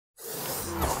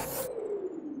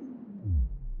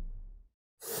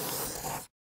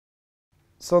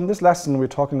So in this lesson, we're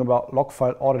talking about log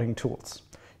file auditing tools.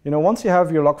 Once you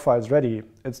have your log files ready,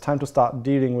 it's time to start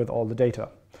dealing with all the data.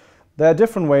 There are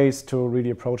different ways to really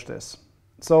approach this.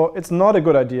 So it's not a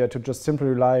good idea to just simply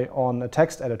rely on a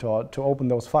text editor to open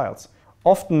those files.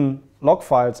 Often, log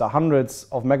files are hundreds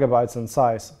of megabytes in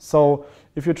size. So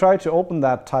if you try to open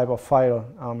that type of file,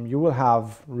 you will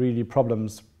have really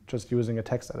problems just using a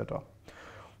text editor.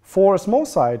 For a small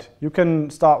site, you can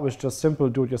start with just simple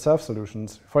do-it-yourself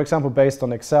solutions, for example, based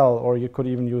on Excel, or you could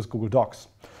even use Google Docs.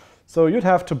 So you'd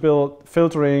have to build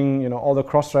filtering, all the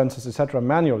cross-references, etc.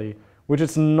 manually, which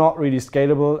is not really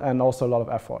scalable and also a lot of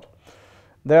effort.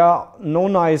 There are no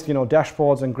nice,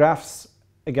 dashboards and graphs.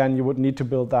 Again, you would need to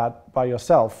build that by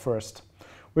yourself first,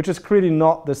 which is clearly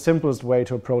not the simplest way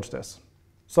to approach this.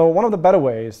 So one of the better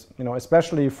ways,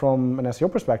 especially from an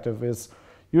SEO perspective, is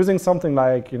using something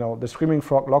like, the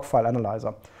Screamingfrog Log File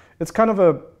Analyzer. It's kind of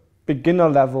a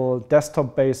beginner-level,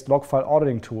 desktop-based log file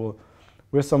auditing tool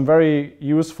with some very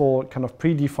useful kind of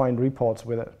predefined reports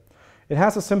with it. It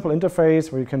has a simple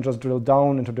interface where you can just drill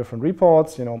down into different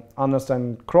reports,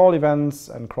 understand crawl events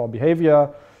and crawl behavior,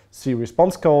 see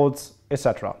response codes,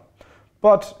 etc.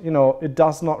 But, it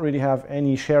does not really have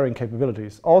any sharing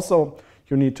capabilities. Also,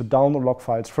 you need to download log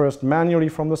files first manually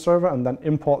from the server and then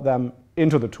import them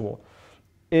into the tool.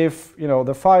 If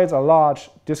the files are large,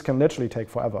 this can literally take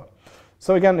forever.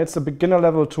 So again, it's a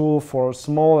beginner-level tool for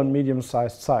small and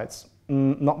medium-sized sites,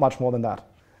 not much more than that.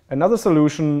 Another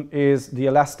solution is the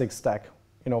Elastic Stack,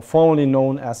 formerly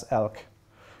known as ELK.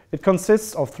 It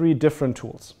consists of 3 different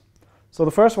tools. So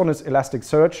the first one is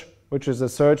Elasticsearch, which is a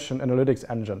search and analytics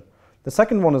engine. The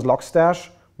second one is Logstash,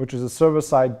 which is a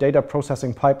server-side data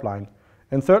processing pipeline.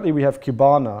 And thirdly, we have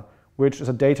Kibana, which is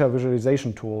a data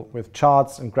visualization tool with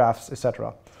charts and graphs,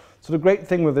 etc. So the great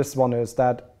thing with this one is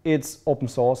that it's open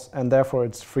source and therefore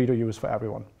it's free to use for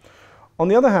everyone. On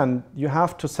the other hand, you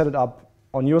have to set it up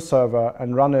on your server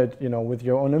and run it, with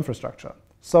your own infrastructure.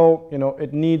 So,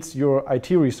 it needs your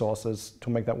IT resources to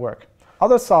make that work.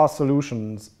 Other SaaS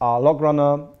solutions are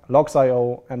Logrunner,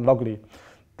 Logs.io, and Logly.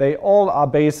 They all are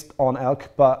based on ELK,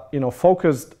 but,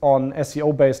 focused on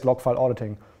SEO-based log file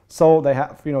auditing. So they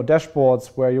have, dashboards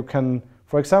where you can,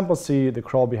 for example, see the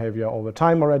crawl behavior over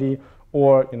time already,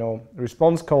 or,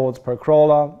 response codes per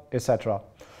crawler, etc.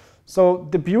 So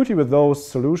the beauty with those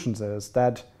solutions is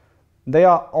that they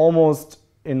are almost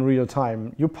in real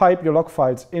time. You pipe your log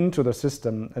files into the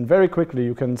system, and very quickly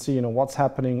you can see, what's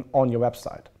happening on your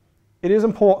website. It is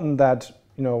important that,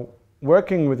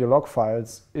 working with your log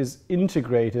files is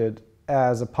integrated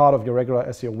as a part of your regular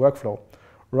SEO workflow,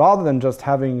 rather than just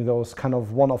having those kind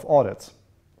of one-off audits.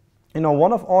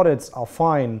 One-off audits are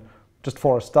fine just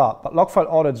for a start, but log file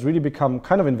audits really become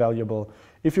kind of invaluable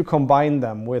if you combine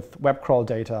them with web crawl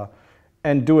data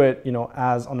and do it,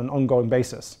 as on an ongoing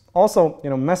basis. Also,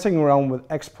 messing around with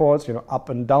exports, up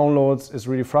and downloads is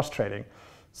really frustrating.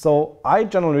 So I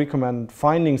generally recommend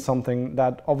finding something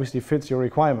that obviously fits your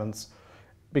requirements,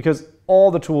 because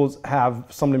all the tools have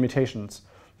some limitations.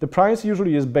 The price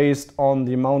usually is based on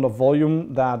the amount of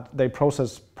volume that they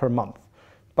process per month.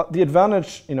 But the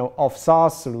advantage, of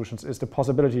SaaS solutions is the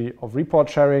possibility of report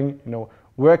sharing,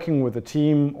 working with a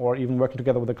team or even working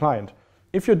together with a client.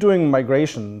 If you're doing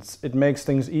migrations, it makes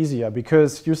things easier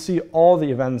because you see all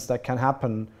the events that can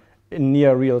happen in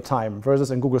near real time, versus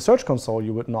in Google Search Console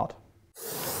you would not.